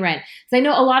not pay rent? Because I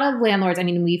know a lot of landlords, I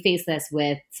mean, we face this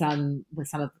with some of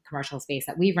the commercial space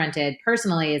that we've rented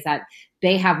personally, is that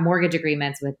they have mortgage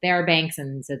agreements with their banks.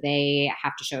 And so they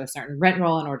have to show a certain rent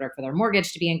roll in order for their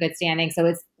mortgage to be in good standing. So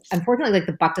it's unfortunately like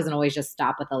the buck doesn't always just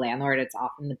stop with the landlord. It's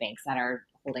often the banks that are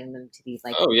holding them to these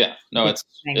like, oh yeah, no, it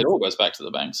all goes back to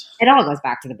the banks. It all goes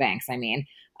back to the banks. I mean,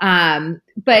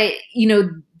 but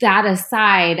that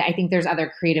aside, I think there's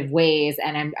other creative ways,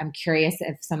 and I'm curious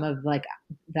if some of like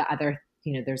the other,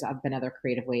 there's been other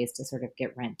creative ways to sort of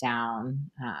get rent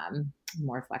down,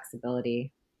 more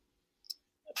flexibility.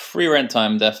 Free rent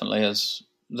time definitely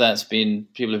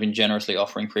people have been generously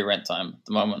offering free rent time at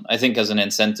the moment. I think as an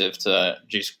incentive to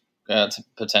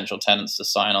potential tenants to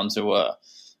sign on to a,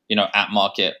 at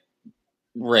market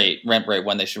rent rate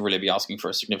when they should really be asking for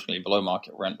a significantly below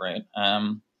market rent rate.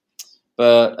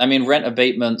 But I mean, rent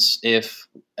abatements, if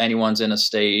anyone's in a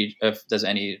stage, if there's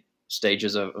any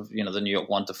stages of the New York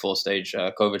 1 to 4 stage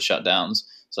COVID shutdowns,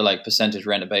 so like percentage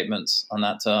rent abatements on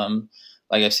that term,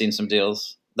 like I've seen some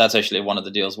deals. That's actually one of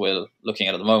the deals we're looking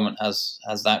at the moment has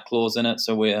that clause in it.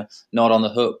 So we're not on the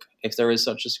hook if there is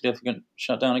such a significant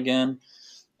shutdown again.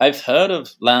 I've heard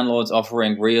of landlords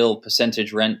offering real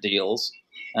percentage rent deals,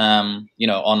 on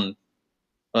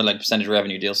percentage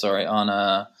revenue deals,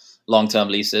 on long-term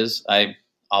leases.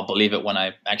 I'll believe it when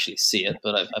I actually see it,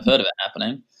 but I've heard of it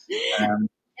happening.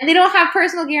 And they don't have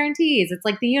personal guarantees. It's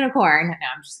like the unicorn. No,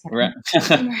 I'm just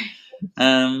kidding.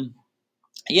 Right.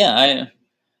 Yeah,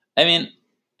 I mean,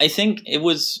 I think it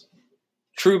was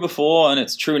true before and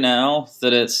it's true now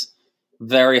that it's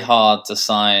very hard to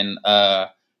sign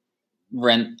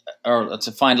rent or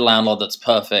to find a landlord that's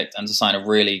perfect and to sign a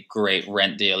really great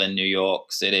rent deal in New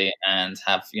York City and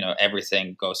have,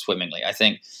 everything go swimmingly. I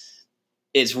think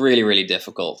it's really, really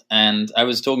difficult. And we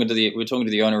were talking to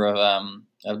the owner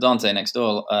of Dante next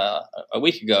door a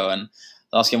week ago and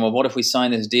asking him, well, what if we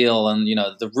sign this deal and,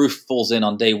 the roof falls in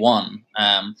on day one?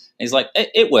 And he's like,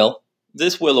 it will.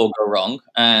 This will all go wrong.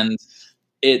 And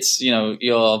it's,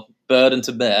 your burden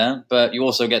to bear, but you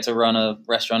also get to run a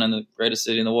restaurant in the greatest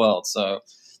city in the world. So,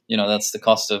 that's the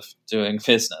cost of doing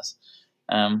business.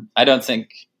 I think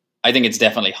it's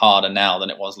definitely harder now than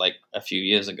it was like a few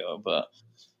years ago, but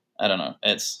I don't know.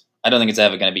 I don't think it's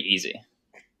ever going to be easy.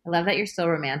 I love that you're still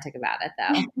romantic about it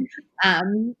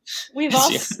though.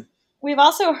 We've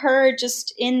also heard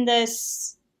just in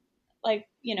this, like,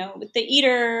 with the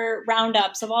eater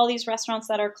roundups of all these restaurants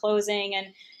that are closing. And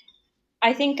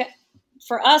I think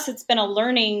for us, it's been a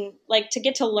learning, like to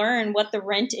get to learn what the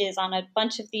rent is on a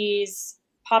bunch of these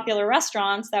popular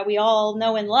restaurants that we all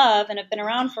know and love and have been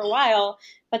around for a while.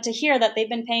 But to hear that they've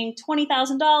been paying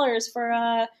 $20,000 for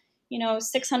a,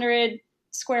 600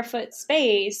 square foot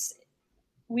space,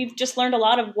 we've just learned a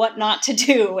lot of what not to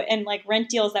do and like rent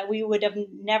deals that we would have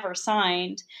never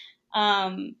signed.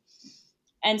 And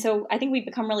so I think we've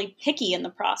become really picky in the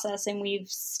process and we've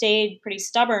stayed pretty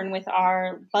stubborn with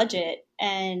our budget.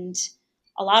 And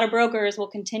a lot of brokers will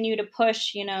continue to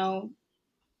push,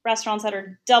 restaurants that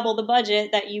are double the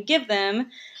budget that you give them.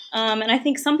 And I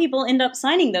think some people end up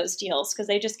signing those deals because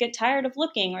they just get tired of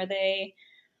looking or they,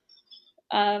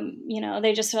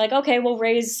 they just are like, okay, we'll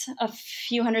raise a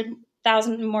few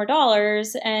 $100,000 more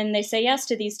and they say yes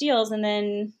to these deals. And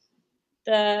then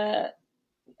the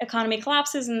economy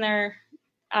collapses and they're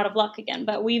out of luck again.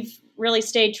 But we've really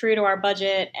stayed true to our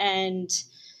budget. And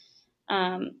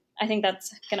I think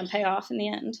that's going to pay off in the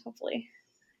end, hopefully.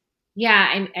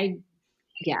 Yeah,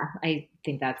 I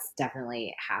think that's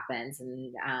definitely happens.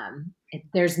 And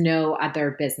there's no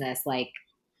other business like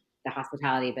the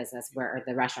hospitality business or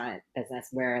the restaurant business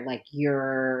where like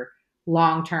you're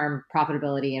long-term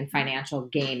profitability and financial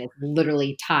gain is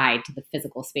literally tied to the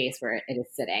physical space where it is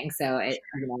sitting. So and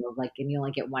you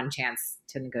only get one chance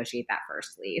to negotiate that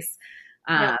first lease.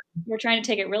 Yep. We're trying to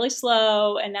take it really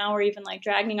slow, and now we're even like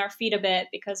dragging our feet a bit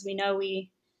because we know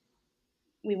we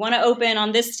want to open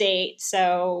on this date,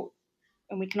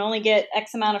 and we can only get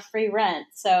X amount of free rent,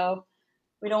 so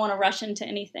we don't want to rush into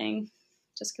anything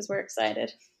just because we're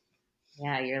excited.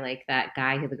 Yeah, you're like that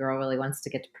guy who the girl really wants to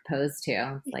get to propose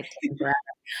to. It's like taking forever.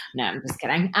 No, I'm just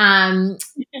kidding.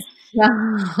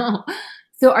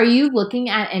 So are you looking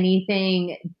at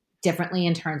anything differently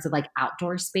in terms of like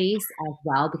outdoor space as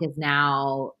well? Because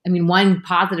now, I mean, one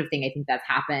positive thing I think that's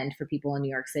happened for people in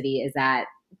New York City is that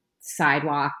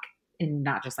sidewalk, and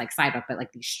not just like sidewalk, but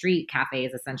like these street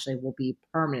cafes essentially will be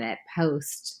permanent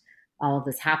post all of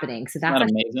this happening. So that's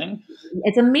amazing.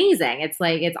 It's amazing. It's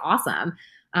like, it's awesome.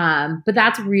 But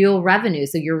that's real revenue.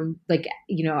 So you're like,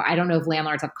 I don't know if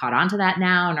landlords have caught on to that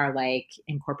now and are like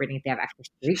incorporating if they have extra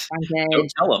street frontage.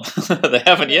 Don't tell them. They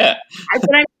haven't yet.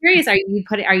 But I'm curious, are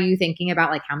you thinking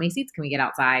about like how many seats can we get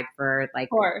outside for like?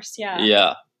 Of course, yeah.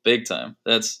 Yeah, big time.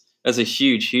 That's a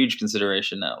huge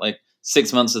consideration now. Like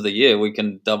 6 months of the year, we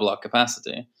can double our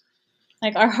capacity.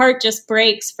 Like our heart just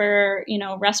breaks for,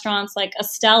 restaurants like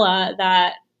Estella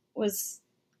that was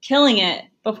killing it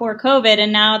before COVID.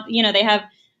 And now, they have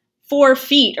 4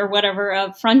 feet or whatever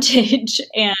of frontage.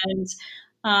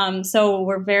 And so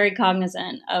we're very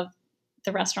cognizant of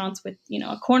the restaurants with,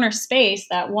 a corner space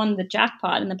that won the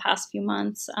jackpot in the past few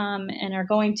months and are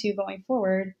going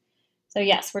forward. So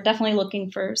yes, we're definitely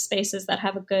looking for spaces that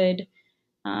have a good,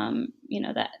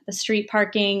 that the street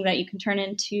parking that you can turn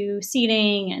into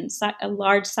seating and a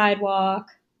large sidewalk.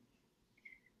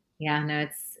 Yeah, no,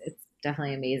 it's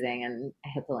definitely amazing, and I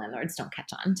hope the landlords don't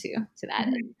catch on to that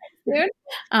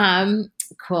soon.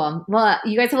 Cool. Well,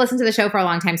 you guys have listened to the show for a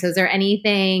long time, so is there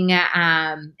anything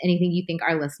you think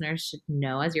our listeners should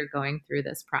know as you're going through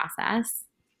this process?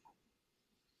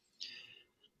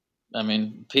 I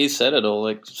mean, P said it all.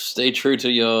 Like, stay true to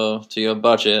your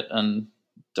budget and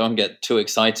don't get too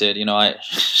excited.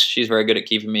 She's very good at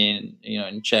keeping me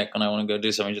in check when I want to go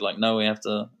do something. She's like, no, this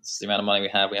is the amount of money we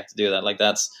have. We have to do that. Like,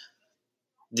 that's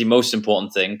the most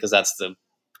important thing, because that's the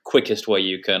quickest way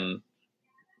you can,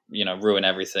 ruin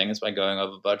everything, is by going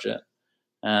over budget.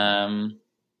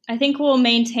 I think we'll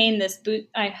maintain this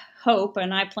I hope,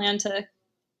 and I plan to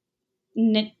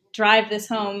drive this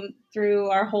home through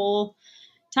our whole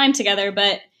time together.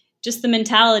 But just the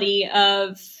mentality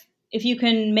of, if you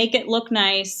can make it look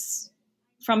nice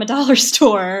from a dollar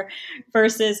store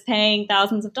versus paying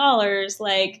thousands of dollars,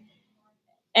 like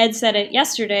Ed said it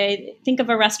yesterday, think of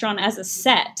a restaurant as a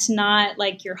set, not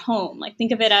like your home. Like,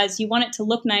 think of it as, you want it to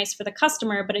look nice for the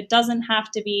customer, but it doesn't have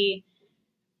to be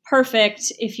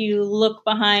perfect if you look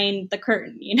behind the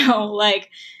curtain, like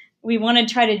we want to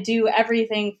try to do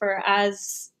everything for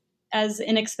as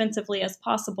inexpensively as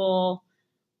possible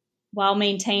while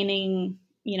maintaining,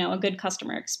 a good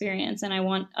customer experience. And I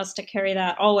want us to carry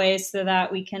that always, so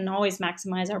that we can always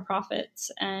maximize our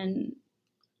profits. And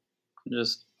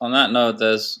just on that note,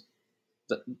 there's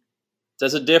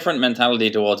a different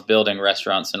mentality towards building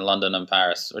restaurants in London and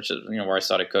Paris, which is where I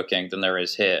started cooking, than there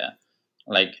is here.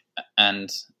 Like, and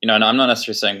I'm not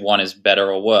necessarily saying one is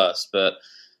better or worse, but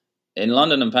in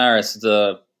London and Paris,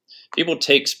 the people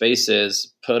take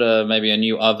spaces, put maybe a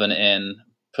new oven in,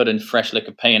 put in fresh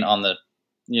liquor paint on the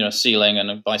ceiling,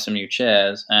 and buy some new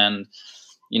chairs, and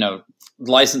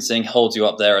licensing holds you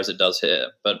up there as it does here.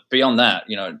 But beyond that,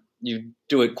 you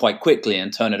do it quite quickly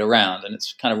and turn it around, and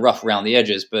it's kind of rough around the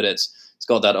edges, but it's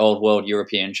got that old world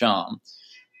European charm.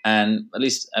 And at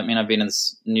least, I've been in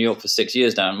New York for 6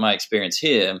 years now, and my experience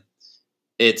here,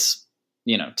 it's,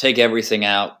 take everything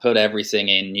out, put everything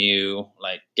in new,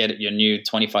 like get your new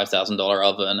 $25,000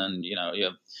 oven and,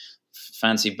 your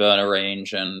fancy burner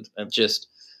range, and just,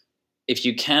 if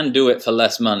you can do it for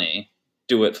less money,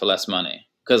 do it for less money.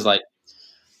 Because like,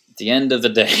 at the end of the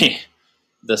day,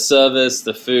 the service,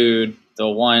 the food, the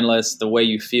wine list, the way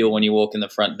you feel when you walk in the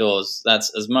front doors,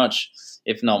 that's as much,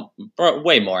 if not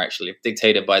way more actually,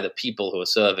 dictated by the people who are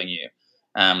serving you,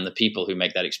 the people who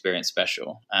make that experience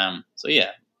special. So yeah,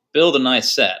 build a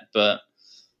nice set, but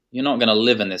you're not going to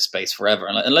live in this space forever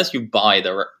unless you buy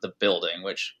the building,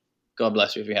 which God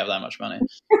bless you if you have that much money.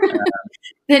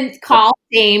 Then call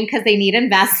Dame, because they need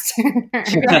investors.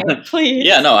 Right, please.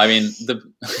 Yeah, no,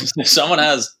 if someone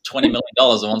has $20 million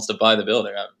and wants to buy the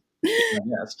building,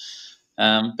 yes.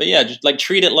 But yeah, just like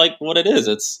treat it like what it is.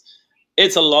 It's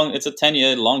a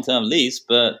 10-year long-term lease,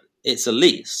 but it's a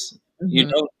lease. Mm-hmm. You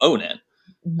don't own it.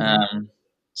 Mm-hmm.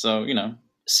 So,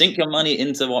 sink your money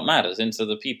into what matters, into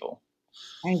the people.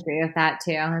 I agree with that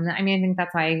too. And I mean, I think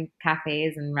that's why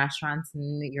cafes and restaurants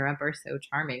in Europe are so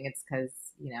charming. It's because,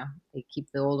 they keep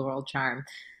the old world charm.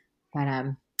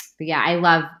 But yeah, I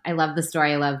love the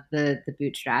story. I love the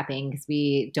bootstrapping because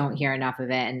we don't hear enough of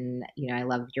it. And, I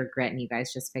love your grit and you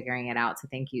guys just figuring it out. So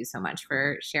thank you so much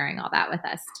for sharing all that with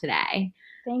us today.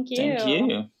 Thank you.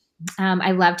 Thank you.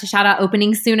 I love to shout out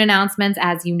opening soon announcements,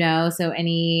 as you know. So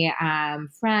any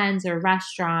friends or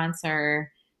restaurants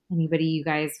or anybody you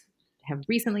guys have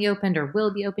recently opened or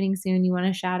will be opening soon you want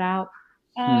to shout out?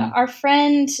 Our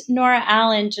friend Nora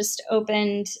Allen just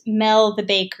opened Mel the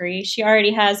Bakery. She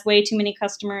already has way too many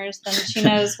customers than she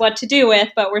knows what to do with,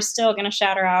 but we're still going to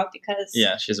shout her out because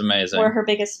she's amazing. We're her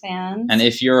biggest fans. And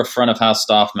if you're a front of house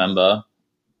staff member,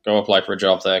 go apply for a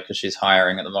job there because she's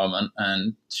hiring at the moment,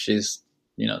 and she's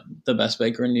the best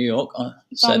baker in New York.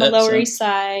 It's on the Lower East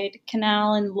Side,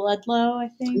 Canal and Ludlow, I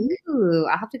think. Ooh,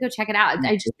 I'll have to go check it out.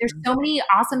 There's so many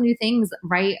awesome new things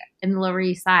right in the Lower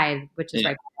East Side, which is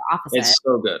right the opposite. It's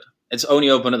so good. It's only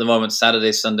open at the moment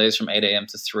Saturdays, Sundays from 8 a.m.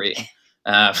 to 3.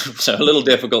 So a little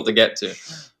difficult to get to.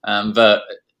 But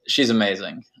she's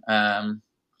amazing. I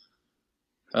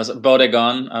was at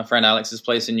Bodegon, our friend Alex's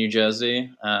place in New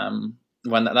Jersey.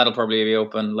 When that'll probably be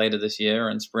open later this year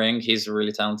in spring. He's a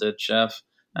really talented chef.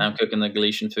 Cooking the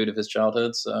Galician food of his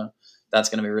childhood. So that's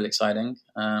going to be really exciting.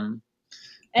 And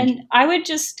I would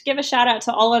just give a shout out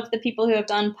to all of the people who have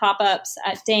done pop-ups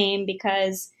at Dame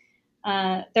because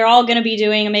they're all going to be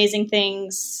doing amazing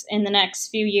things in the next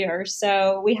few years.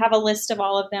 So we have a list of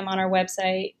all of them on our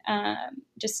website,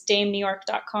 just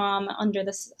DameNewYork.com under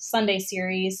the Sunday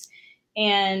series,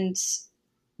 and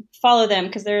follow them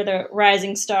because they're the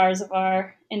rising stars of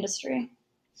our industry.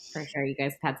 For sure. You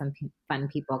guys have had some fun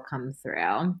people come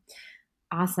through.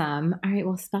 Awesome. All right.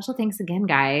 Well, special thanks again,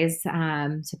 guys,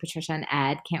 to Patricia and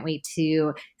Ed. Can't wait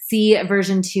to see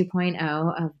version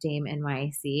 2.0 of Dame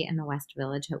NYC in the West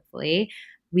Village, hopefully.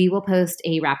 We will post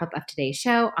a wrap-up of today's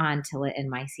show on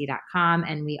tilletnyc.com,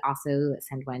 and we also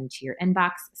send one to your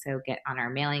inbox, so get on our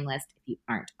mailing list if you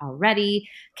aren't already.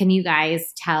 Can you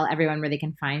guys tell everyone where they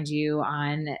can find you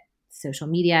on social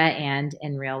media and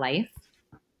in real life?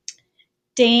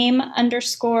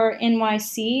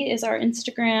 Dame_NYC is our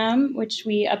Instagram, which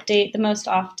we update the most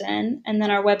often. And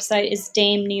then our website is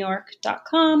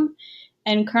DameNewYork.com.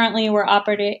 And currently we're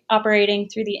operating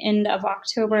through the end of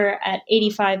October at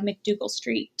 85 McDougal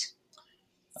Street.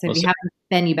 So if you haven't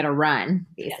been, you better run,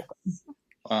 basically. Yes.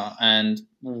 And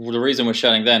the reason we're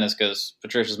shutting then is because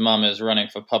Patricia's mum is running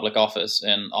for public office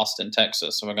in Austin,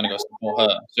 Texas. So we're going to go support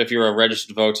her. So if you're a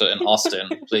registered voter in Austin,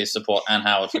 please support Ann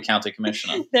Howard for county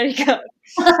commissioner. There you go.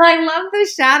 I love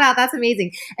the shout out. That's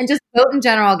amazing. And just vote in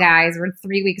general, guys. We're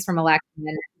 3 weeks from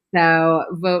election. So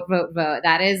vote.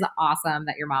 That is awesome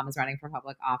that your mom is running for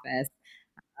public office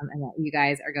and that you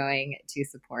guys are going to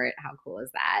support. How cool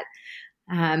is that?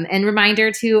 And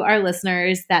reminder to our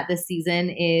listeners that this season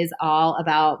is all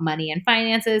about money and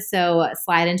finances. So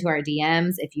slide into our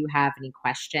DMs if you have any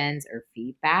questions or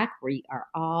feedback. We are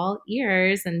all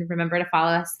ears. And remember to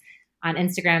follow us on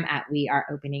Instagram at We Are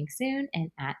Opening Soon and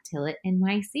at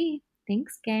TilletNYC.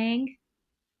 Thanks, gang.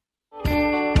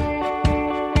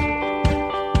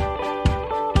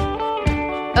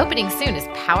 Opening Soon is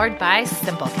powered by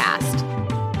Simplecast.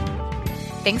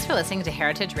 Thanks for listening to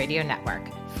Heritage Radio Network,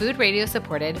 food radio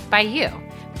supported by you.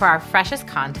 For our freshest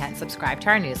content, subscribe to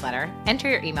our newsletter, enter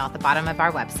your email at the bottom of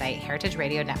our website,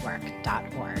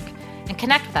 heritageradionetwork.org, and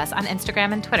connect with us on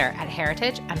Instagram and Twitter at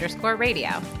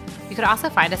heritage_radio. You could also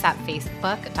find us at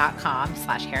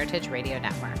facebook.com/Heritage Radio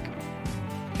Network.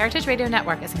 Heritage Radio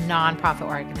Network is a nonprofit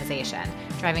organization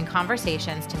driving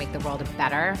conversations to make the world a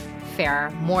better, fairer,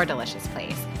 more delicious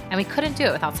place. And we couldn't do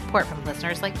it without support from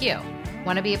listeners like you.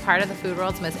 Want to be a part of the food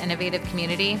world's most innovative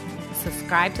community?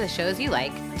 Subscribe to the shows you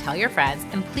like, tell your friends,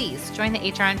 and please join the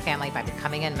HRN family by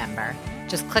becoming a member.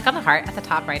 Just click on the heart at the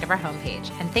top right of our homepage.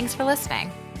 And thanks for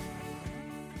listening.